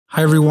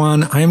Hi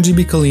everyone, I am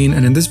GBKuhleen,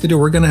 and in this video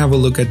we're gonna have a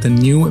look at the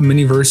new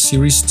Miniverse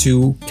Series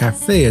 2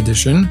 Cafe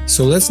Edition.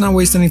 So let's not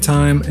waste any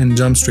time and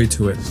jump straight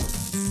to it.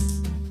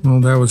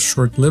 Well, that was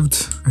short-lived.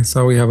 I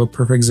thought we have a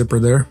perfect zipper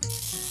there.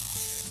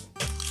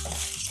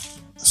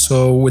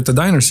 So with the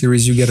Diner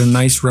series, you get a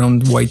nice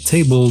round white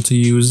table to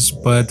use,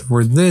 but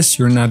for this,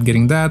 you're not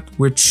getting that,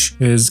 which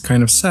is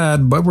kind of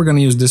sad, but we're gonna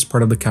use this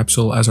part of the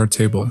capsule as our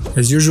table.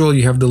 As usual,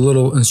 you have the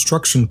little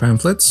instruction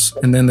pamphlets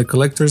and then the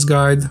collector's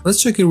guide.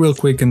 Let's check it real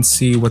quick and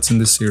see what's in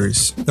this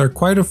series. There are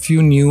quite a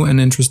few new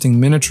and interesting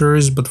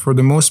miniatures, but for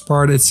the most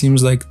part, it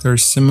seems like they're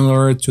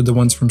similar to the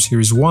ones from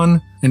Series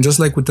 1. And just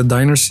like with the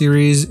Diner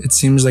series, it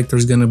seems like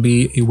there's gonna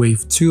be a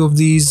wave 2 of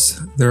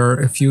these. There are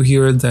a few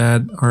here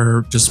that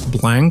are just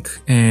blank,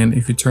 and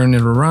if you turn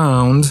it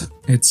around,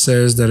 it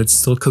says that it's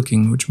still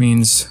cooking, which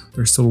means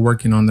they're still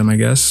working on them, I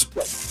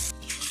guess.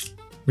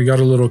 We got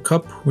a little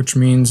cup, which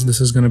means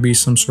this is gonna be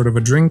some sort of a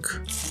drink.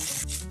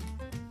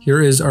 Here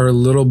is our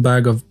little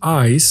bag of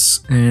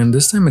ice, and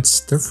this time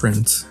it's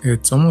different.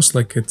 It's almost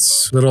like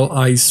it's little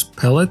ice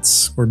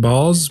pellets or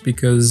balls,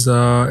 because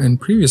in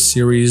previous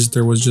series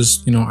there was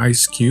just,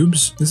 ice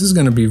cubes. This is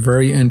gonna be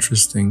very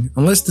interesting,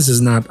 unless this is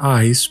not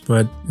ice,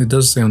 but it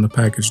does say on the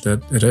package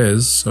that it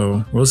is,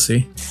 so we'll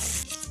see.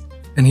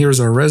 And here's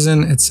our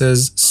resin. It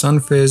says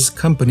Sunfizz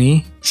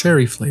Company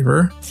Cherry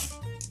Flavor.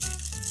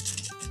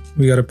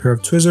 We got a pair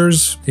of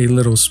tweezers, a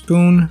little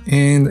spoon,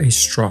 and a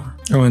straw.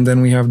 Oh, and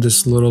then we have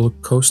this little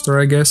coaster,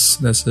 I guess,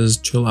 that says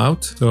chill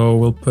out. So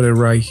we'll put it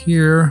right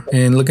here.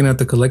 And looking at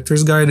the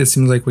collector's guide, it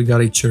seems like we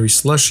got a cherry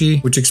slushy,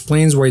 which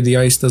explains why the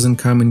ice doesn't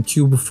come in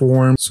cube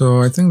form.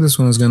 So I think this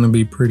one is gonna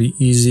be pretty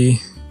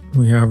easy.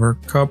 We have our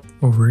cup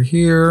over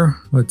here.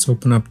 Let's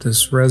open up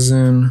this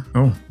resin.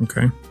 Oh,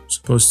 okay. As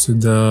opposed to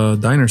the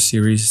Diner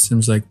series, it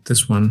seems like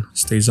this one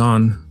stays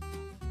on.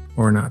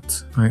 Or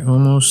not. I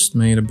almost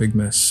made a big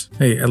mess.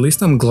 Hey, at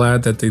least I'm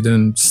glad that they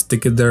didn't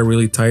stick it there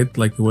really tight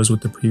like it was with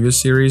the previous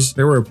series.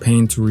 They were a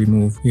pain to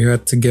remove. You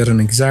had to get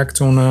an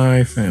X-Acto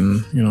knife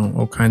and,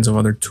 all kinds of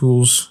other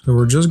tools. So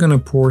we're just gonna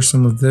pour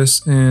some of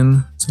this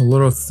in. It's a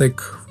little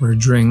thick for a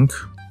drink.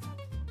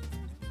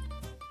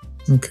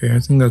 Okay, I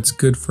think that's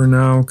good for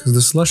now because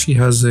the slushy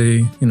has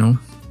a,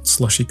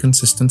 slushy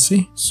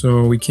consistency,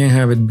 so we can't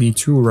have it be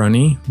too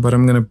runny. But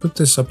I'm gonna put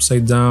this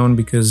upside down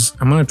because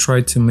I'm gonna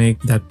try to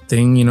make that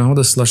thing, how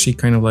the slushy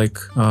kind of like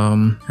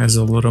has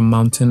a little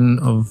mountain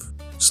of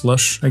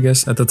slush, I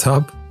guess, at the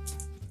top.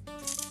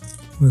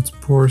 Let's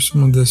pour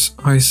some of this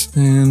ice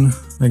in,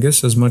 I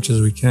guess as much as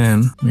we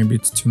can. Maybe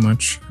it's too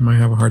much. I might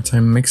have a hard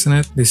time mixing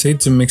it. They say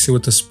to mix it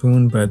with a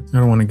spoon, but I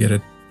don't want to get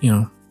it,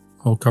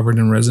 all covered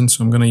in resin,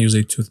 so I'm gonna use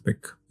a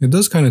toothpick. It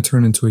does kind of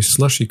turn into a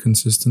slushy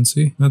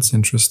consistency. That's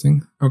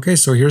interesting. Okay,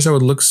 so here's how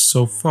it looks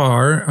so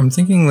far. I'm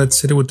thinking let's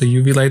hit it with the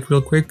UV light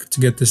real quick to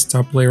get this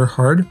top layer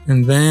hard,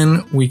 and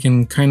then we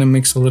can kind of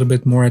mix a little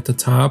bit more at the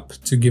top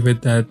to give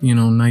it that,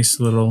 nice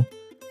little,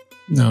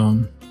 I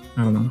don't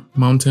know,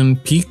 mountain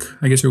peak.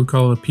 I guess you would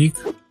call it a peak.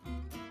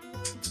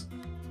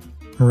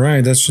 All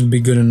right, that should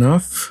be good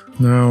enough.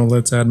 Now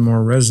let's add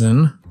more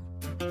resin.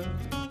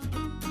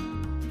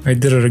 I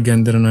did it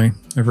again, didn't I?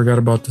 I forgot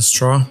about the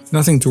straw.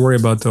 Nothing to worry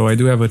about though, I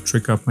do have a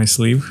trick up my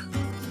sleeve.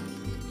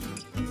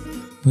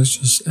 Let's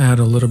just add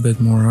a little bit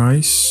more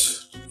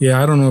ice.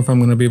 Yeah, I don't know if I'm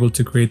gonna be able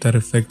to create that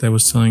effect I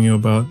was telling you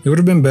about. It would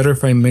have been better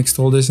if I mixed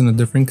all this in a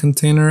different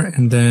container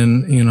and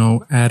then,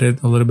 add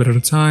it a little bit at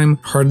a time,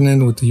 harden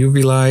it with the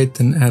UV light,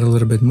 and add a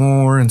little bit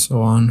more and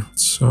so on.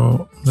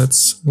 So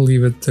let's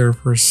leave it there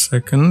for a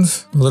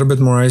second. A little bit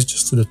more ice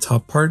just to the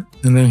top part.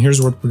 And then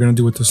here's what we're gonna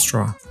do with the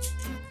straw.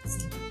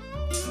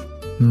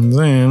 And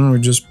then we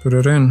just put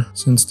it in.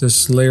 Since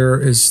this layer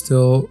is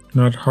still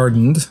not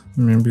hardened,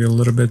 maybe a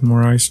little bit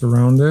more ice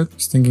around it. I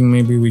was thinking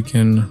maybe we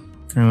can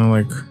kind of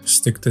like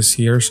stick this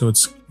here so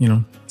it's,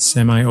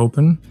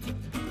 semi-open.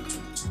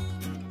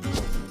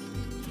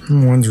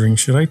 I'm wondering,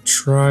 should I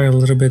try a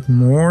little bit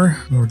more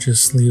or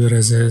just leave it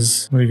as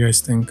is? What do you guys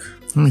think?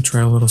 Let me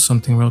try a little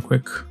something real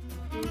quick.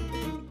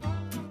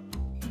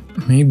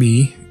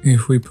 Maybe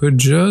if we put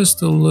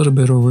just a little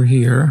bit over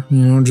here,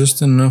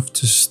 just enough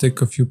to stick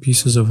a few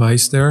pieces of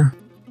ice there.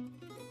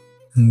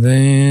 And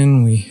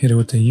then we hit it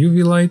with the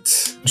UV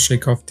light,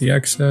 shake off the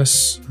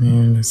excess,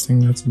 and I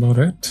think that's about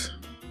it.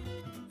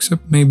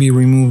 Except maybe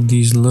remove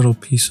these little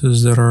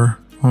pieces that are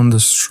on the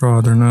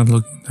straw. They're not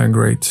looking that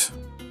great.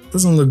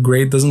 Doesn't look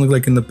great, doesn't look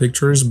like in the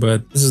pictures,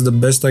 but this is the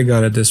best I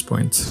got at this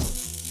point.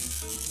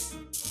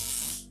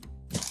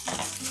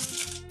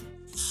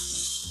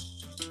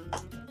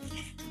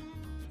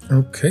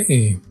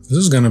 Okay, this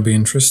is gonna be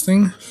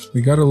interesting.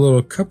 We got a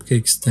little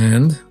cupcake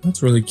stand.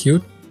 That's really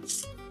cute.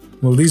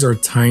 Well, these are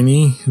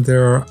tiny.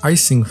 They're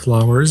icing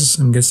flowers.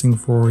 I'm guessing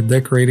for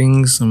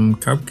decorating some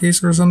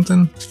cupcakes or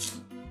something.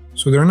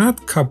 So they're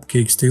not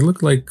cupcakes. They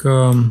look like,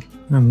 I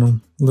don't know,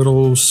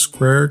 little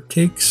square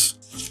cakes.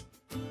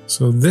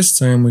 So this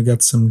time we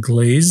got some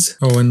glaze.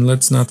 Oh, and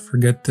let's not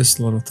forget this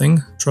little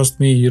thing. Trust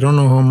me, you don't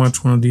know how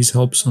much one of these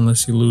helps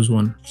unless you lose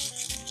one.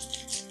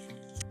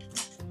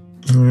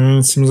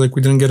 It seems like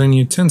we didn't get any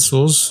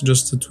utensils,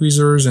 just the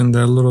tweezers and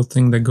that little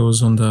thing that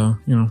goes on the,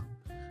 you know,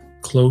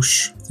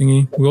 cloche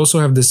thingy. We also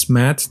have this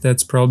mat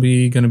that's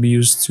probably going to be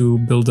used to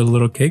build the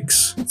little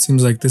cakes. It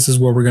seems like this is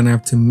what we're going to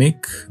have to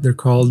make. They're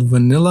called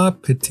Vanilla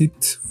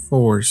Petite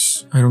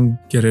Fours. I don't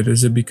get it.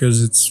 Is it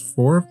because it's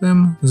 4 of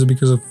them? Is it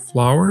because of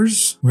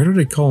flowers? Why do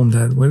they call them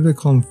that? Why do they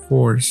call them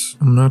fours?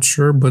 I'm not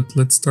sure, but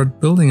let's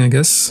start building, I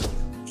guess.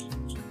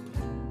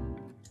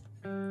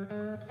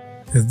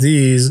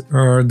 These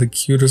are the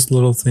cutest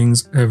little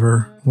things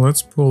ever.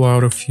 Let's pull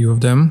out a few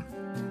of them.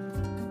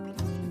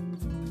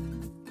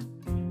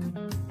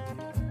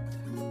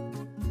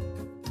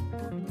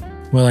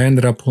 Well, I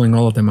ended up pulling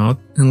all of them out.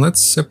 And let's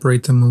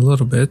separate them a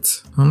little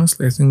bit.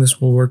 Honestly, I think this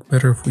will work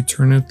better if we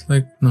turn it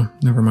like... No,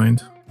 never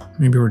mind.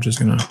 Maybe we're just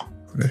gonna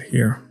put it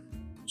here.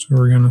 So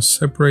we're gonna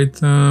separate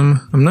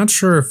them. I'm not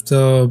sure if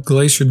the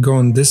glaze should go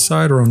on this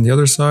side or on the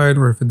other side,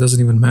 or if it doesn't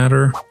even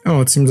matter.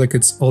 Oh, it seems like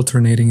it's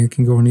alternating. It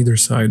can go on either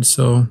side,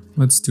 so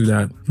let's do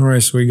that. All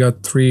right, so we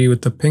got 3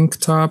 with the pink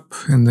top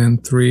and then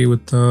 3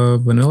 with the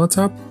vanilla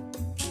top.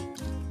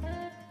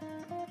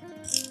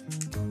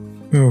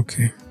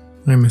 Okay,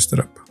 I messed it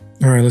up.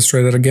 All right, let's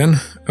try that again.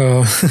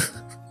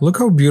 Look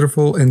how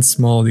beautiful and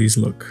small these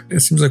look.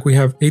 It seems like we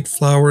have 8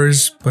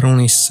 flowers, but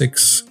only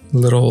 6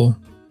 little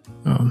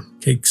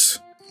cakes.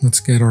 Let's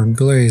get our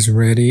glaze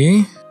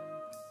ready.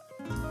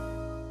 I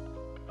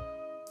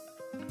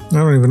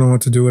don't even know what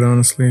to do with it,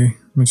 honestly.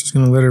 I'm just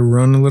gonna let it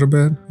run a little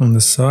bit on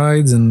the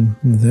sides and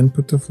then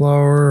put the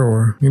flour,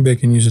 or maybe I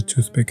can use a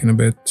toothpick in a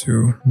bit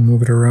to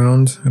move it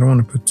around. I don't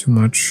want to put too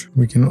much.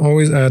 We can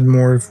always add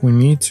more if we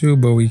need to,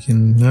 but we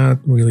cannot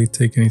really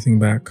take anything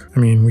back. I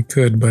mean, we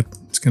could, but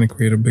it's gonna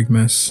create a big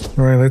mess.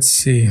 All right, let's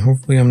see.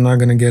 Hopefully I'm not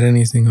gonna get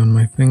anything on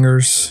my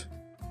fingers.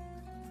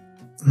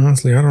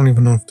 Honestly, I don't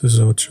even know if this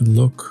is how it should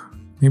look.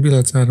 Maybe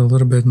let's add a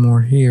little bit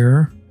more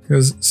here.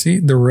 Because, see,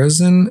 the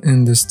resin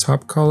and this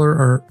top color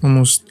are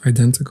almost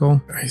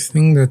identical. I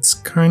think that's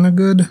kind of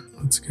good.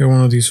 Let's get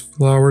one of these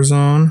flowers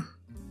on.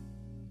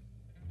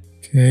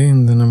 Okay,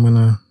 and then I'm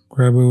gonna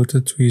grab it with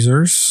the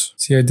tweezers.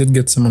 See, I did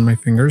get some on my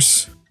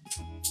fingers.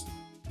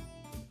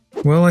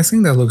 Well, I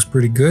think that looks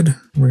pretty good.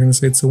 We're gonna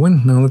say it's a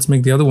win. Now let's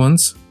make the other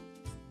ones.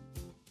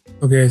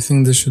 Okay, I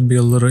think this should be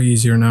a little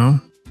easier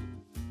now.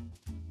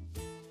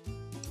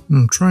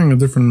 I'm trying a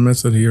different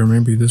method here.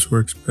 Maybe this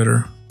works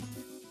better.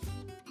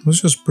 Let's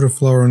just put a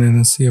flower in it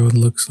and see how it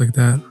looks like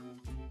that.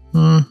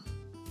 I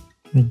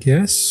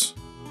guess.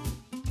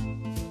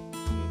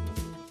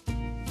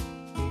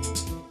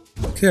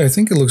 Okay, I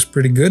think it looks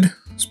pretty good,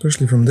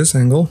 especially from this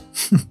angle.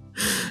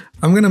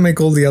 I'm gonna make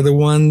all the other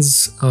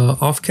ones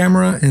off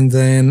camera, and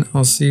then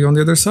I'll see you on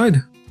the other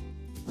side.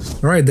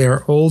 Alright, they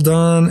are all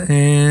done,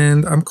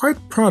 and I'm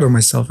quite proud of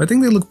myself. I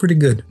think they look pretty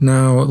good.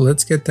 Now,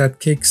 let's get that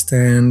cake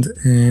stand,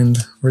 and...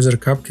 or is it a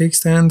cupcake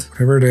stand?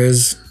 Whatever it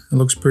is. It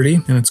looks pretty,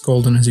 and it's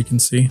golden, as you can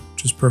see,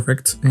 which is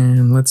perfect.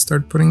 And let's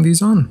start putting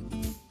these on.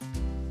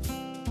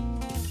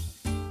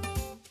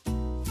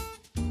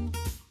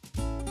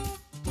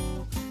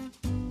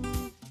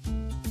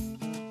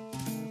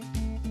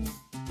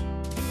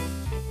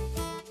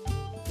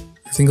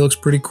 I think it looks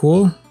pretty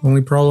cool.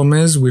 Only problem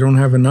is we don't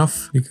have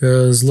enough,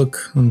 because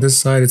look, on this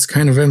side it's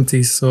kind of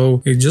empty,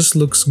 so it just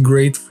looks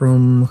great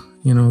from,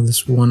 you know,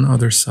 this one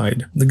other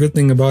side. The good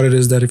thing about it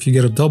is that if you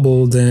get a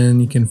double, then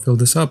you can fill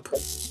this up.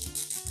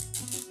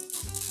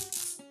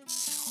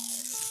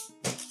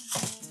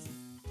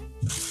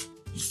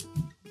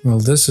 Well,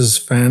 this is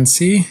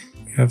fancy.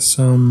 We have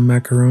some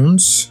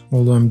macaroons,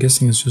 although I'm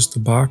guessing it's just a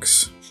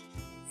box.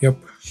 Yep,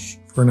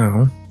 for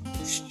now.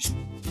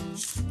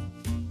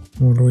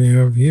 What do we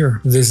have here?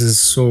 This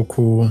is so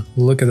cool.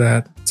 Look at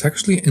that. It's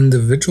actually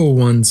individual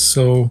ones.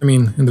 So, I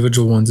mean,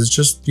 individual ones. It's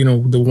just, you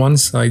know, the one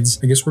sides.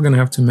 I guess we're gonna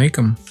have to make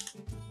them.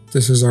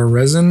 This is our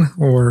resin,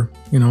 or,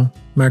 you know,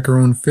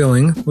 macaroon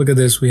filling. Look at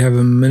this. We have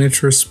a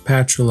miniature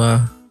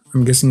spatula,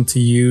 I'm guessing, to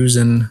use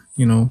and,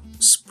 you know,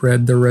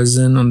 spread the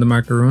resin on the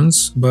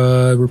macaroons,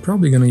 but we're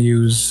probably gonna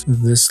use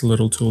this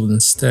little tool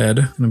instead.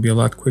 It's gonna be a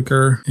lot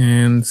quicker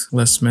and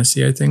less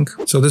messy, I think.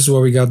 So this is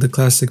where we got the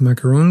classic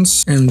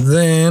macaroons, and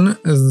then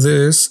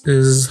this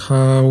is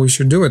how we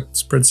should do it.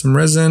 Spread some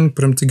resin,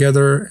 put them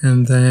together,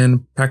 and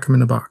then pack them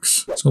in a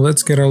box. So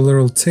let's get our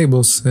little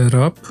table set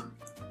up.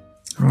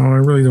 Oh, I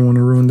really don't want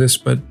to ruin this,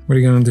 but what are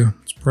you gonna do?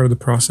 It's part of the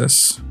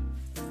process.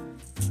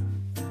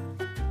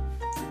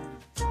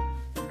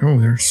 Oh,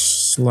 they're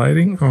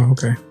sliding. Oh,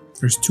 okay.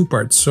 There's 2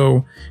 parts.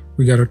 So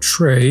we got a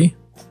tray,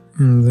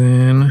 and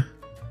then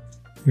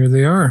here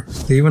they are.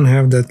 They even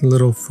have that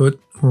little foot,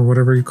 or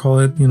whatever you call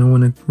it, you know,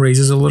 when it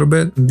raises a little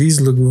bit.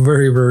 These look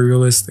very, very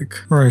realistic.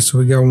 All right, so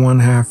we got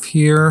 1/2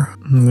 here,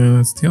 and then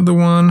that's the other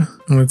one.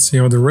 Let's see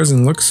how the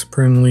resin looks.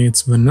 Apparently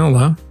it's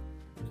vanilla.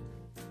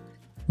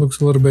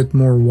 Looks a little bit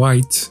more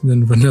white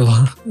than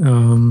vanilla.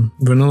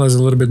 Vanilla is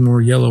a little bit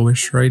more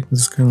yellowish, right?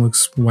 This kind of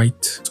looks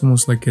white. It's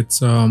almost like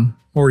it's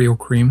Oreo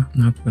cream,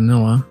 not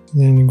vanilla.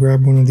 Then you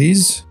grab one of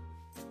these,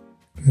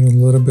 Put a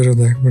little bit of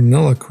that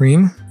vanilla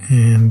cream,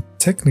 and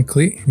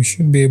technically we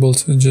should be able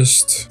to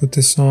just put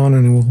this on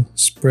and it will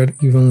spread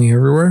evenly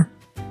everywhere.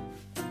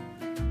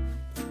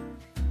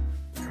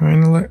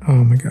 Kind of like,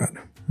 oh my god,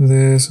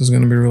 this is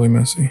going to be really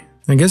messy.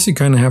 I guess you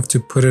kind of have to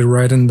put it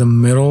right in the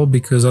middle,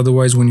 because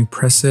otherwise when you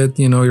press it,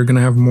 you know, you're going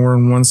to have more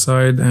on one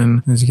side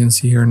and, as you can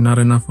see here, not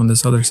enough on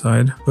this other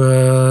side.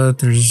 But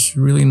there's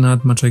really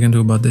not much I can do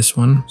about this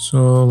one.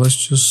 So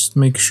let's just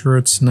make sure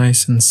it's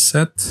nice and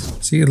set.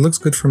 See, it looks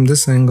good from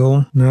this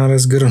angle, not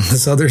as good on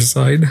this other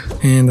side.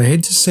 And I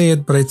hate to say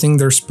it, but I think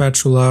their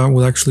spatula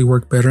will actually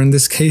work better in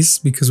this case,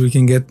 because we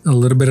can get a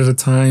little bit at a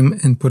time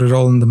and put it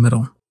all in the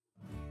middle.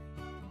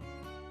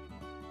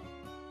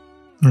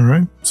 All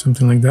right,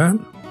 something like that.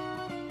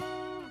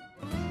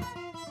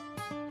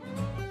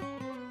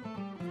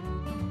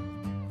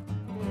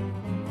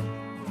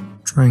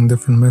 Trying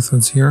different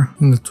methods here,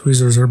 and the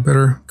tweezers are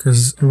better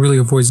because it really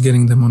avoids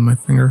getting them on my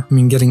finger. I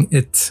mean, getting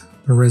the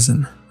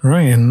resin. All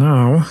right, and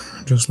now,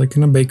 just like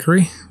in a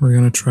bakery, we're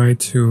gonna try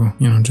to,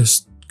 you know,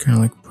 just kind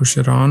of like push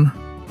it on.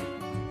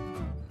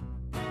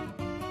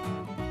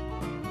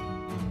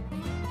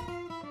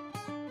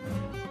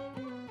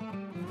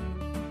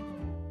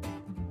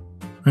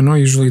 I know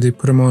usually they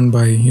put them on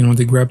by, you know,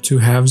 they grab two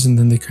halves and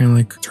then they kind of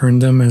like turn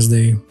them as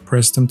they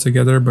press them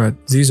together,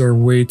 but these are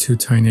way too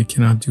tiny, I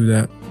cannot do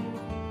that.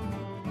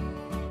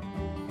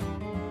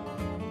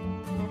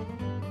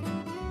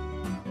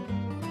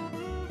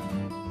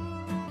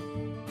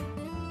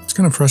 It's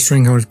kind of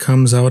frustrating how it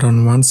comes out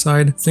on one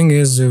side. Thing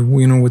is,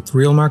 you know, with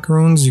real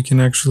macaroons, you can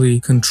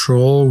actually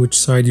control which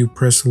side you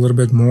press a little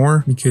bit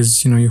more,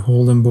 because, you know, you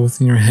hold them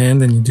both in your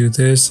hand and you do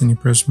this and you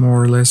press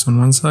more or less on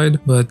one side,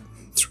 but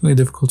it's really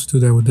difficult to do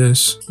that with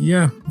this.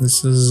 Yeah,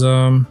 this is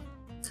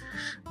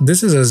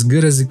as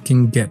good as it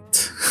can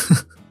get.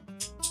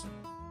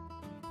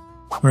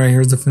 Alright,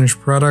 here's the finished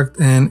product,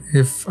 and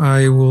if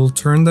I will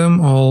turn them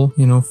all,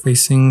 you know,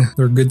 facing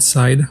their good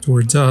side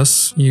towards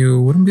us,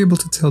 you wouldn't be able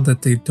to tell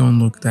that they don't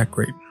look that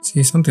great.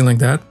 See, something like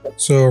that.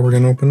 So we're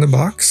gonna open the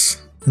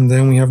box, and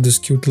then we have this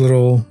cute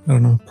little, I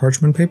don't know,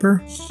 parchment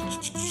paper.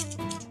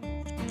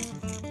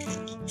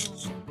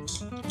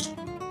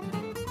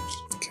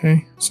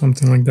 Okay,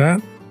 something like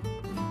that.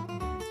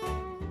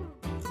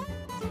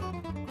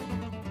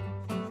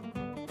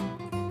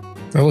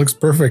 That looks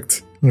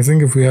perfect. I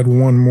think if we had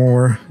one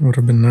more, it would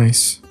have been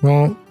nice.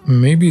 Well,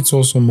 maybe it's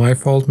also my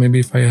fault. Maybe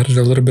if I added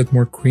a little bit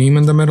more cream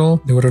in the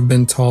middle, they would have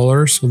been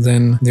taller, so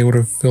then they would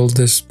have filled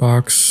this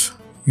box,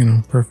 you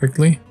know,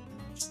 perfectly.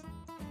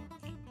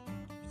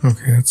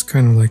 Okay, that's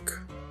kind of like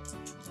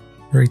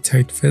very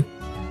tight fit.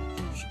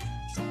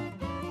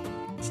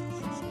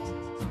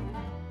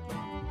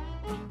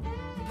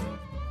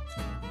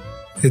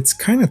 It's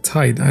kind of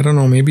tight. I don't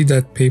know, maybe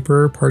that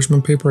paper,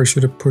 parchment paper, I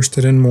should have pushed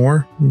it in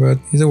more, but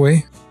either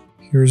way.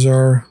 Here's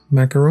our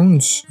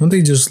macaroons. Don't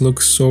they just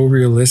look so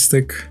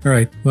realistic? All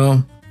right,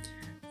 well,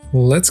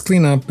 let's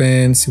clean up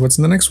and see what's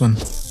in the next one.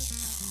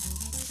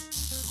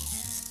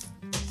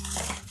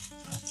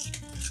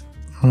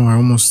 Oh, I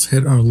almost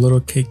hit our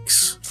little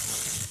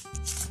cakes.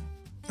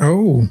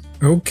 Oh,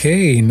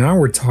 okay, now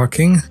we're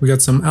talking. We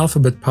got some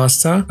alphabet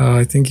pasta.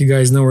 I think you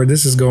guys know where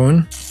this is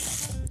going.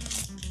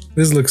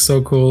 This looks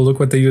so cool.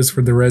 Look what they use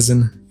for the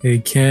resin. A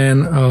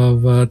can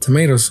of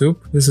tomato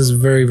soup. This is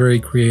very, very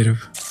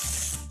creative.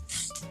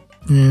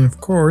 And of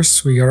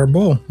course, we got our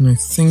bowl. And I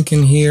think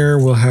in here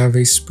we'll have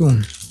a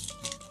spoon.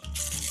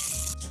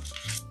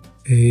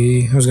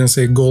 I was gonna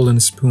say a golden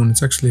spoon.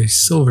 It's actually a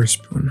silver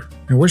spoon.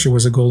 I wish it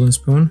was a golden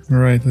spoon. All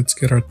right, let's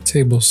get our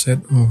table set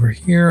over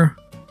here.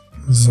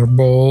 This is our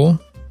bowl.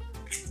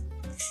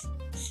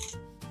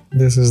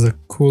 This is the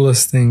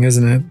coolest thing,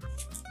 isn't it?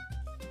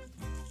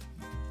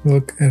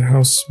 Look at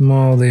how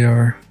small they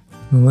are.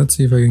 Well, let's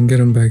see if I can get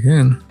them back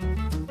in.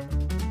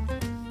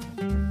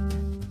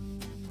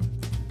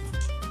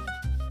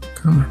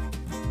 Come on.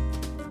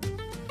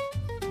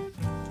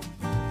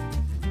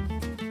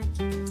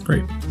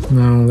 Great.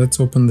 Now let's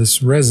open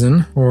this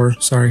resin, or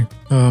sorry,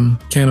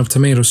 can of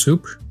tomato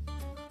soup.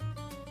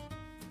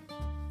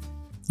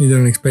 You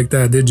didn't expect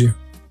that, did you?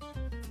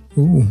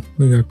 Ooh,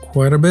 we got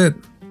quite a bit,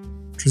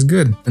 which is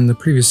good. In the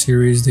previous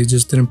series, they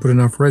just didn't put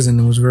enough resin.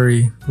 It was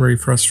very, very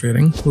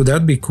frustrating. Would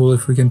that be cool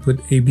if we can put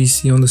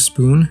ABC on the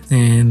spoon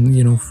and,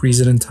 you know, freeze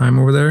it in time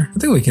over there? I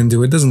think we can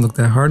do it. It doesn't look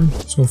that hard.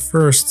 So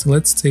first,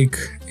 let's take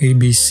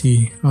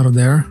ABC out of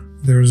there.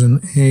 There's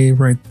an A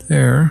right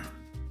there.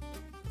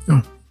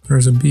 Oh,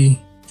 there's a B.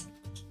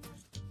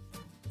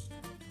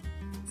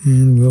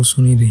 And we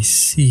also need a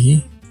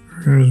C.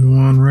 There's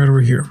one right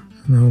over here.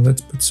 Now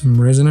let's put some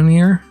resin in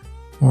here,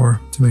 or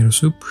tomato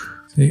soup.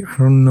 See, I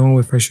don't know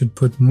if I should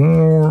put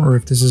more or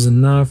if this is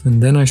enough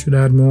and then I should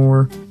add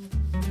more.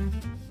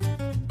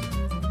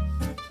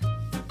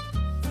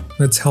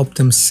 Let's help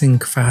them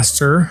sink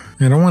faster.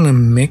 I don't want to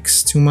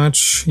mix too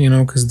much, you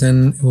know, because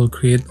then it will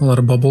create a lot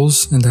of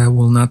bubbles and that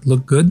will not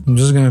look good. I'm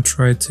just going to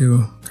try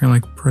to kind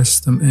of like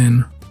press them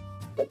in.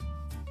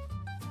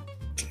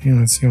 Okay,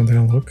 let's see how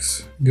that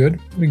looks. Good,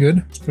 pretty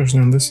good, especially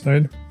on this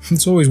side.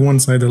 It's always one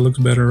side that looks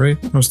better, right?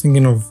 I was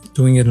thinking of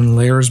doing it in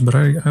layers, but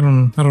I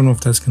don't know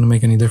if that's gonna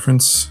make any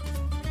difference.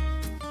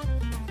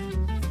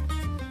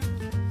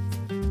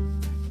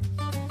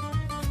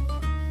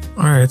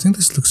 Alright, I think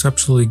this looks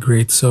absolutely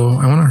great. So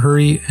I want to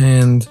hurry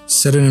and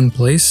set it in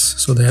place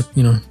so that,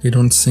 you know, they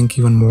don't sink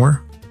even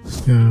more.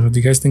 Do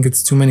you guys think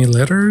it's too many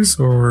letters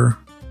or...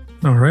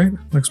 Alright,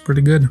 looks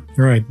pretty good.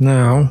 Alright,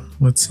 now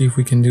let's see if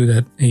we can do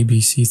that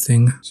ABC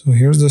thing. So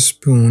here's the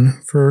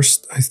spoon.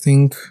 First, I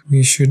think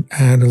we should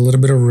add a little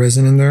bit of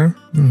resin in there.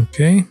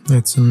 Okay,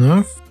 that's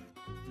enough.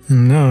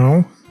 And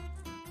now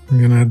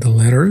we're gonna add the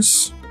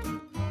letters.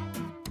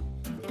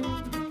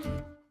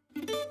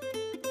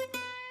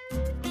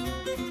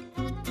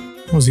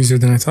 That was easier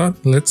than I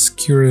thought. Let's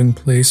cure it in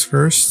place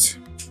first.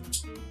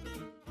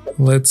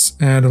 Let's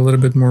add a little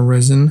bit more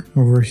resin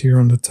over here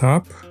on the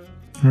top.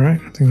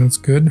 Alright, I think that's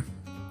good.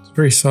 It's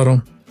very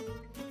subtle.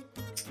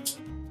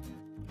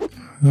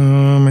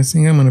 I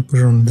think I'm gonna put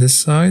it on this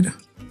side.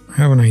 I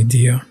have an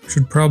idea.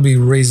 Should probably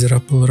raise it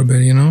up a little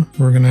bit, you know?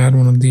 We're gonna add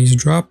one of these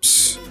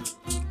drops.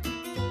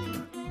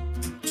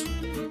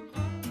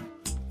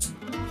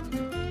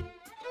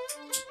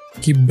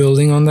 Keep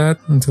building on that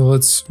until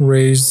it's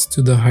raised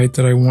to the height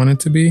that I want it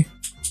to be.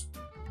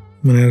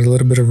 I'm gonna add a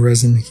little bit of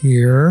resin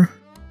here.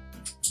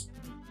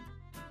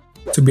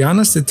 To be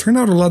honest, it turned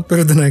out a lot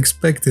better than I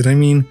expected. I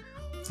mean,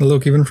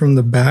 look, even from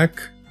the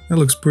back, that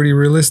looks pretty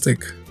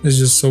realistic. It's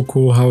just so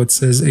cool how it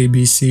says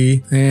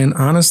ABC. And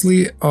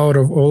honestly, out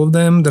of all of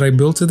them that I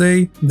built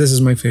today, this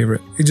is my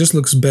favorite. It just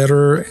looks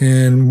better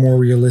and more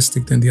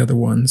realistic than the other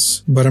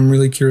ones. But I'm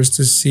really curious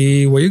to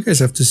see what you guys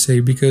have to say,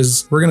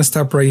 because we're gonna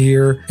stop right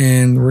here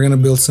and we're gonna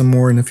build some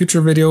more in a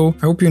future video.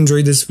 I hope you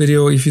enjoyed this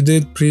video. If you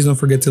did, please don't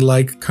forget to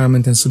like,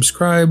 comment, and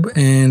subscribe.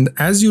 And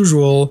as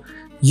usual,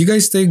 you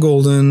guys stay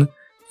golden,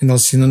 and I'll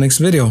see you in the next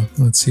video.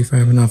 Let's see if I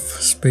have enough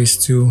space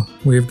to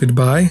wave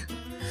goodbye.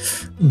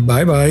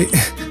 Bye-bye.